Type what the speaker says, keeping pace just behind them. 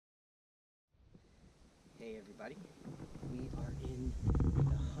Hey everybody, we are in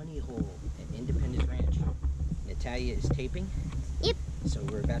the honey hole at Independence Ranch. Natalia is taping. Yep. So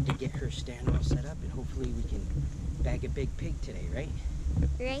we're about to get her stand all set up and hopefully we can bag a big pig today, right?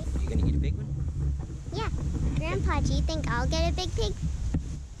 Right. You gonna get a big one? Yeah. Grandpa, do you think I'll get a big pig?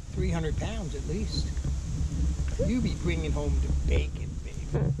 300 pounds at least. You be bringing home the bacon, baby.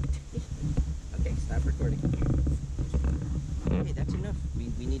 Okay, stop recording. Okay, that's enough.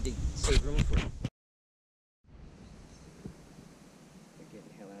 We need to save room for you. They're getting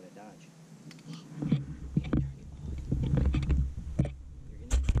the hell out of Dodge.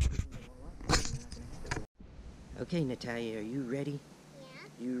 Okay, Natalia, are you ready?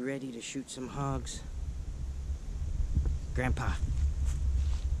 Yeah. You ready to shoot some hogs? Grandpa.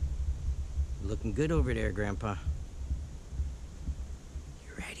 Looking good over there, Grandpa.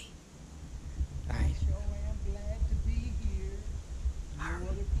 You ready? All right. Sure am glad to be here. No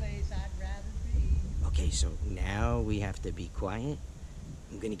other place I'd rather be. Okay, so now we have to be quiet.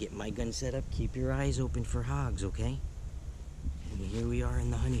 I'm gonna get my gun set up. Keep your eyes open for hogs, okay? And here we are in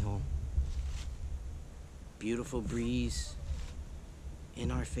the honey hole. Beautiful breeze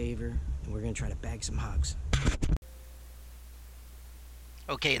in our favor, and we're gonna try to bag some hogs.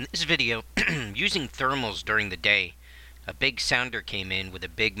 Okay, in this video, using thermals during the day, a big sounder came in with a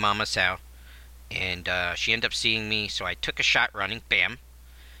big mama sow, and she ended up seeing me, so I took a shot running, bam.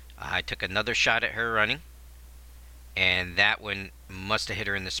 I took another shot at her running, and that one must have hit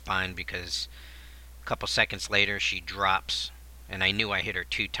her in the spine because a couple seconds later she drops, and I knew I hit her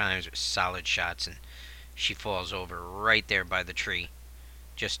 2 times with solid shots, and she falls over right there by the tree.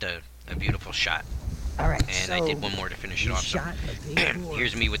 Just a beautiful shot. All right, And so I did one more to finish it off. So shot a big boar,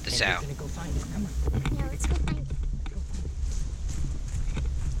 here's me with the and sow. we're gonna go find it. Come on. Yeah, let's go find it.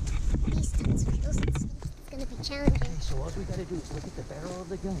 These stunts are close and steep. It's gonna be challenging. Okay, so all we gotta do is look at the barrel of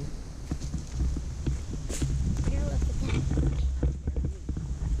the gun. Barrel of the gun.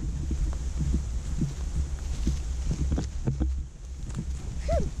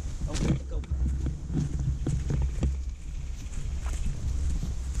 Oh, we have the GoPro.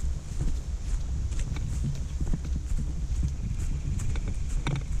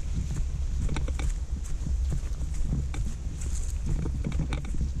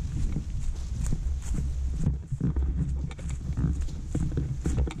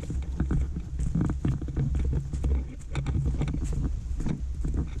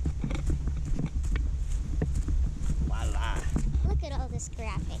 Voila. Look at all this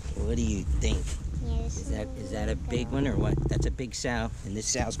graphic. What do you think? Yeah, this Is that a big one or what? That's a big sow, and this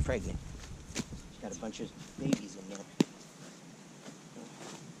sow's pregnant. She's got a bunch of babies in there.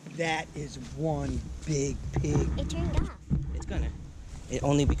 That is one big pig. It turned off. It's gonna.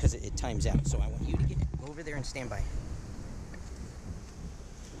 Only because it times out, so I want you to go over there and stand by.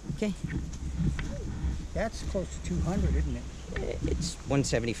 Okay. That's close to 200, isn't it? It's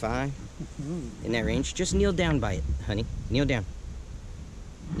 175 Mm. in that range. Just kneel down by it, honey. Kneel down.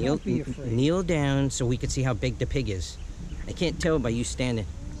 Don't be afraid. Kneel down so we can see how big the pig is. I can't tell by you standing.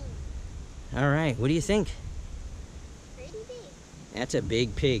 All right, what do you think? Pretty big. That's a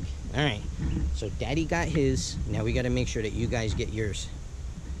big pig. All right, so Daddy got his. Now we got to make sure that you guys get yours.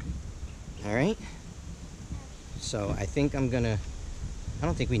 All right. So I think I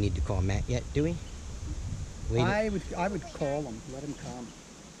don't think we need to call Matt yet, do we? I would call them. Let them come.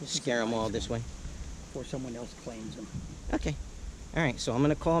 Scare them all this way. Before someone else claims them. Okay. All right, so I'm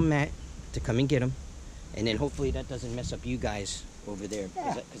going to call Matt to come and get him. And then hopefully that doesn't mess up you guys over there.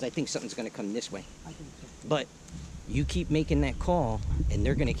 Because I think something's going to come this way. I think so. But you keep making that call, and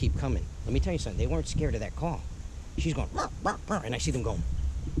they're going to keep coming. Let me tell you something. They weren't scared of that call. She's going, "Rah, rah, rah," and I see them going.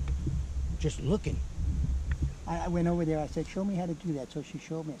 Just looking. I went over there. I said, show me how to do that. So she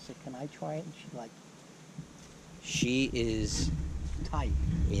showed me. I said, can I try it? And she's like, She is... tight.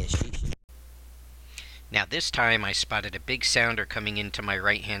 Yeah, she... Now this time I spotted a big sounder coming into my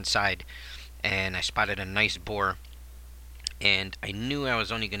right hand side, and I spotted a nice boar, and I knew I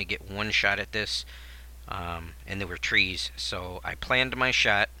was only going to get one shot at this, and there were trees, so I planned my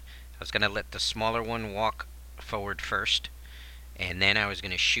shot. I was going to let the smaller one walk forward first, and then I was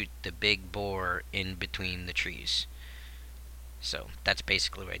going to shoot the big boar in between the trees. So that's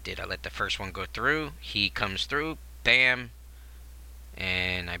basically what I did. I let the first one go through, he comes through, bam,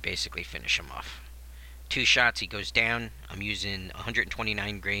 and I basically finish him off. 2 shots, he goes down. I'm using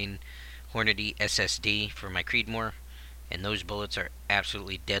 129 grain Hornady SSD for my Creedmoor, and those bullets are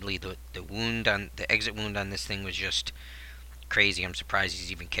absolutely deadly. The exit wound on this thing was just crazy. I'm surprised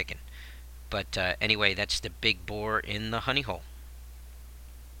he's even kicking. But anyway, that's the big boar in the honey hole.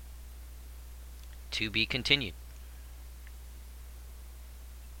 To be continued.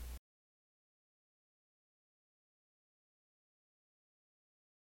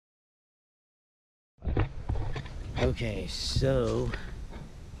 Okay, so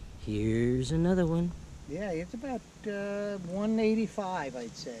here's another one. Yeah, it's about 185,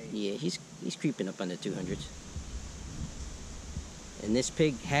 I'd say. Yeah, he's creeping up on the 200s. And this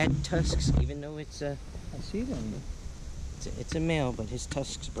pig had tusks, even though it's a I see them. it's a male, but his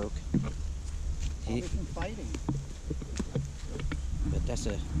tusks broke. Probably from fighting. But that's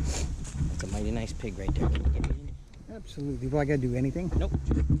a mighty nice pig right there. Can you get me in? Absolutely. Do I gotta do anything? Nope.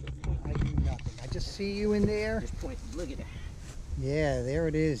 I do nothing. I just see you in there. Just point. Look at that. Yeah, there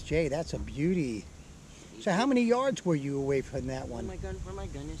it is, Jay. That's a beauty. So how many yards were you away from that Where one? my gun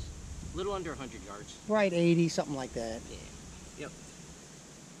is? A little under 100 yards. Right, 80, something like that. Yeah. Yep.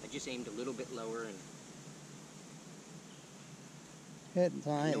 I just aimed a little bit lower, and That's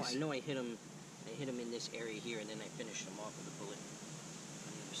nice. I know I hit him. I hit him in this area here, and then I finished him off with a bullet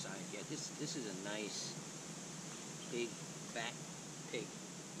on the other side. Yeah, this is a nice, big, fat pig.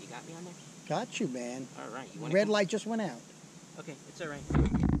 You got me on there? Got you, man. All right. You want Red light just went out. Okay, it's all right.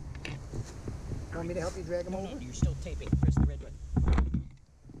 Want me to help you drag him No, over? you're still taping. Press the red button.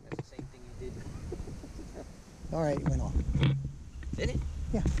 That's the same thing you did. All right, it went off. Did it?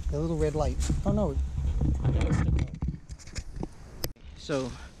 Yeah, the little red light. Oh, no.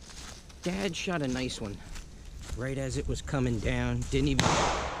 So, Dad shot a nice one right as it was coming down. Didn't even...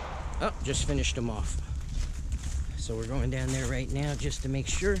 Oh, just finished him off. So we're going down there right now just to make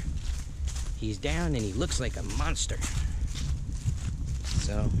sure he's down, and he looks like a monster.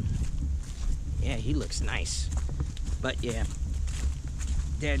 So, yeah, he looks nice. But yeah,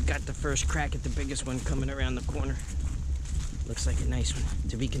 Dad got the first crack at the biggest one coming around the corner. Looks like a nice one.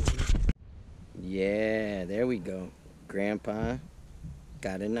 To be continued. Yeah, there we go. Grandpa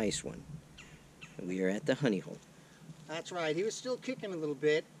got a nice one. We are at the honey hole. That's right. He was still kicking a little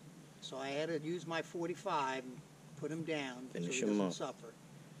bit, so I had to use my 45 and put him down Finish so he him doesn't off. suffer.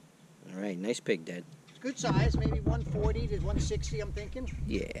 All right, nice pig, Dad. It's good size, maybe 140 to 160, I'm thinking.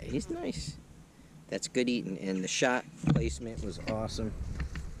 Yeah, he's nice. That's good eating, and the shot placement was awesome.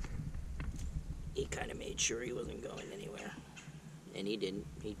 He kind of made sure he wasn't going anywhere, and he didn't.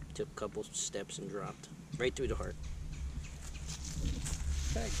 He took a couple steps and dropped right through the heart.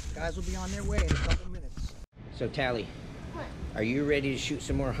 Okay, guys will be on their way in a couple minutes. So, Tally, What? are you ready to shoot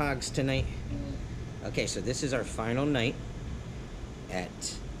some more hogs tonight? Okay, so this is our final night at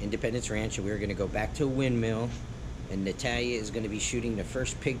Independence Ranch, and we're going to go back to a windmill, and Natalia is going to be shooting the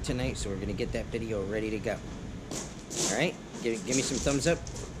first pig tonight, so we're going to get that video ready to go. All right? Give me some thumbs up.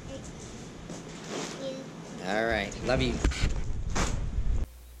 You. All right, love you.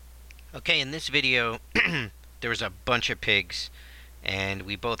 Okay, in this video, there was a bunch of pigs, and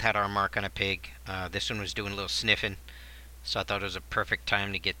we both had our mark on a pig. This one was doing a little sniffing, so I thought it was a perfect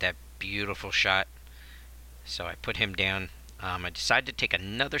time to get that beautiful shot. So I put him down. I decided to take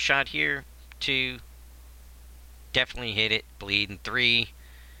another shot here. 2, definitely hit it. Bleeding. 3,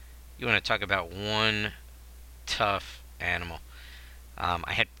 you want to talk about one tough animal.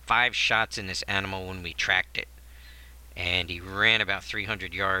 I had 5 shots in this animal when we tracked it, and he ran about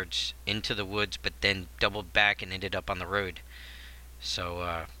 300 yards into the woods, but then doubled back and ended up on the road.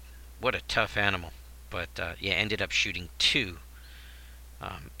 So what a tough animal. But yeah, ended up shooting 2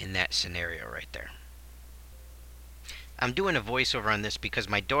 in that scenario right there. I'm doing a voiceover on this because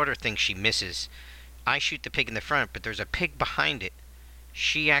my daughter thinks she misses. I shoot the pig in the front, but there's a pig behind it.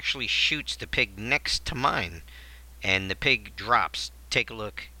 She actually shoots the pig next to mine, and the pig drops. Take a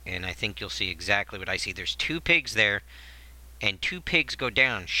look, and I think you'll see exactly what I see. There's 2 pigs there, and 2 pigs go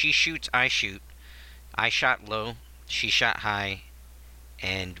down. She shoots, I shoot. I shot low, she shot high,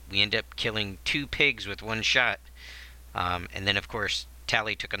 and we end up killing 2 pigs with 1 shot. And then, of course,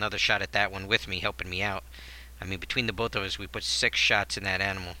 Tally took another shot at that one with me, helping me out. I mean, between the both of us, we put 6 shots in that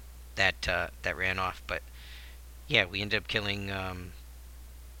animal that ran off. But yeah, we ended up killing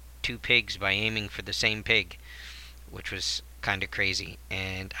 2 pigs by aiming for the same pig, which was kind of crazy.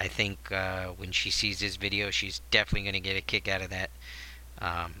 And I think when she sees this video, she's definitely going to get a kick out of that.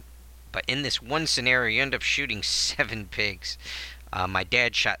 But in this one scenario, you end up shooting 7 pigs. My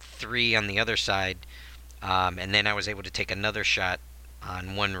dad shot 3 on the other side, and then I was able to take another shot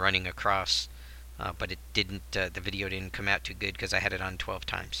on one running across. But it didn't. The video didn't come out too good because I had it on 12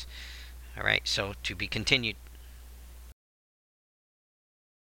 times. All right, so to be continued.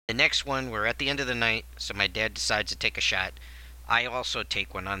 The next one, we're at the end of the night, so my dad decides to take a shot. I also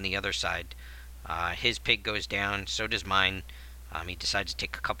take one on the other side. His pig goes down, so does mine. He decides to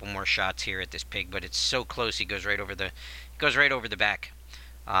take a couple more shots here at this pig, but it's so close he goes right over the back.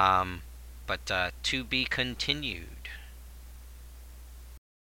 But to be continued.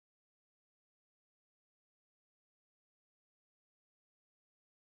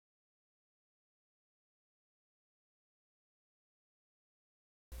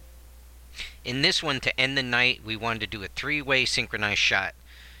 In this one, to end the night, we wanted to do a 3-way synchronized shot.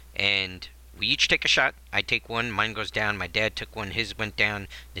 And we each take a shot. I take one, mine goes down. My dad took one, his went down.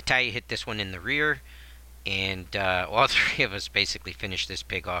 Natalia hit this one in the rear. And all three of us basically finished this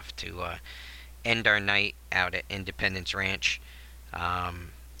pig off to end our night out at Independence Ranch.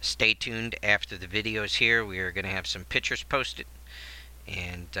 Stay tuned after the videos here. We are going to have some pictures posted.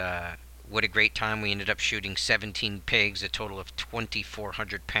 And what a great time. We ended up shooting 17 pigs, a total of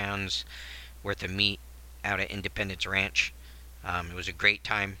 2,400 pounds worth of meat out at Independence Ranch. It was a great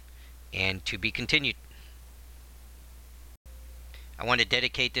time, and to be continued. I want to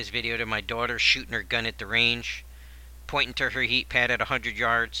dedicate this video to my daughter shooting her gun at the range, pointing to her heat pad at 100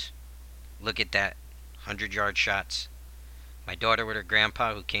 yards. Look at that, 100-yard shots. My daughter with her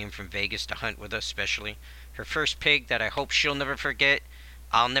grandpa, who came from Vegas to hunt with us especially. Her first pig that I hope she'll never forget.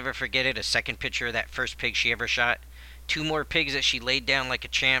 I'll never forget it. A second picture of that first pig she ever shot. 2 more pigs that she laid down like a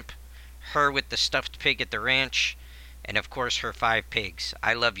champ. Her with the stuffed pig at the ranch. And of course her 5 pigs.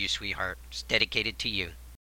 I love you, sweetheart. It's dedicated to you.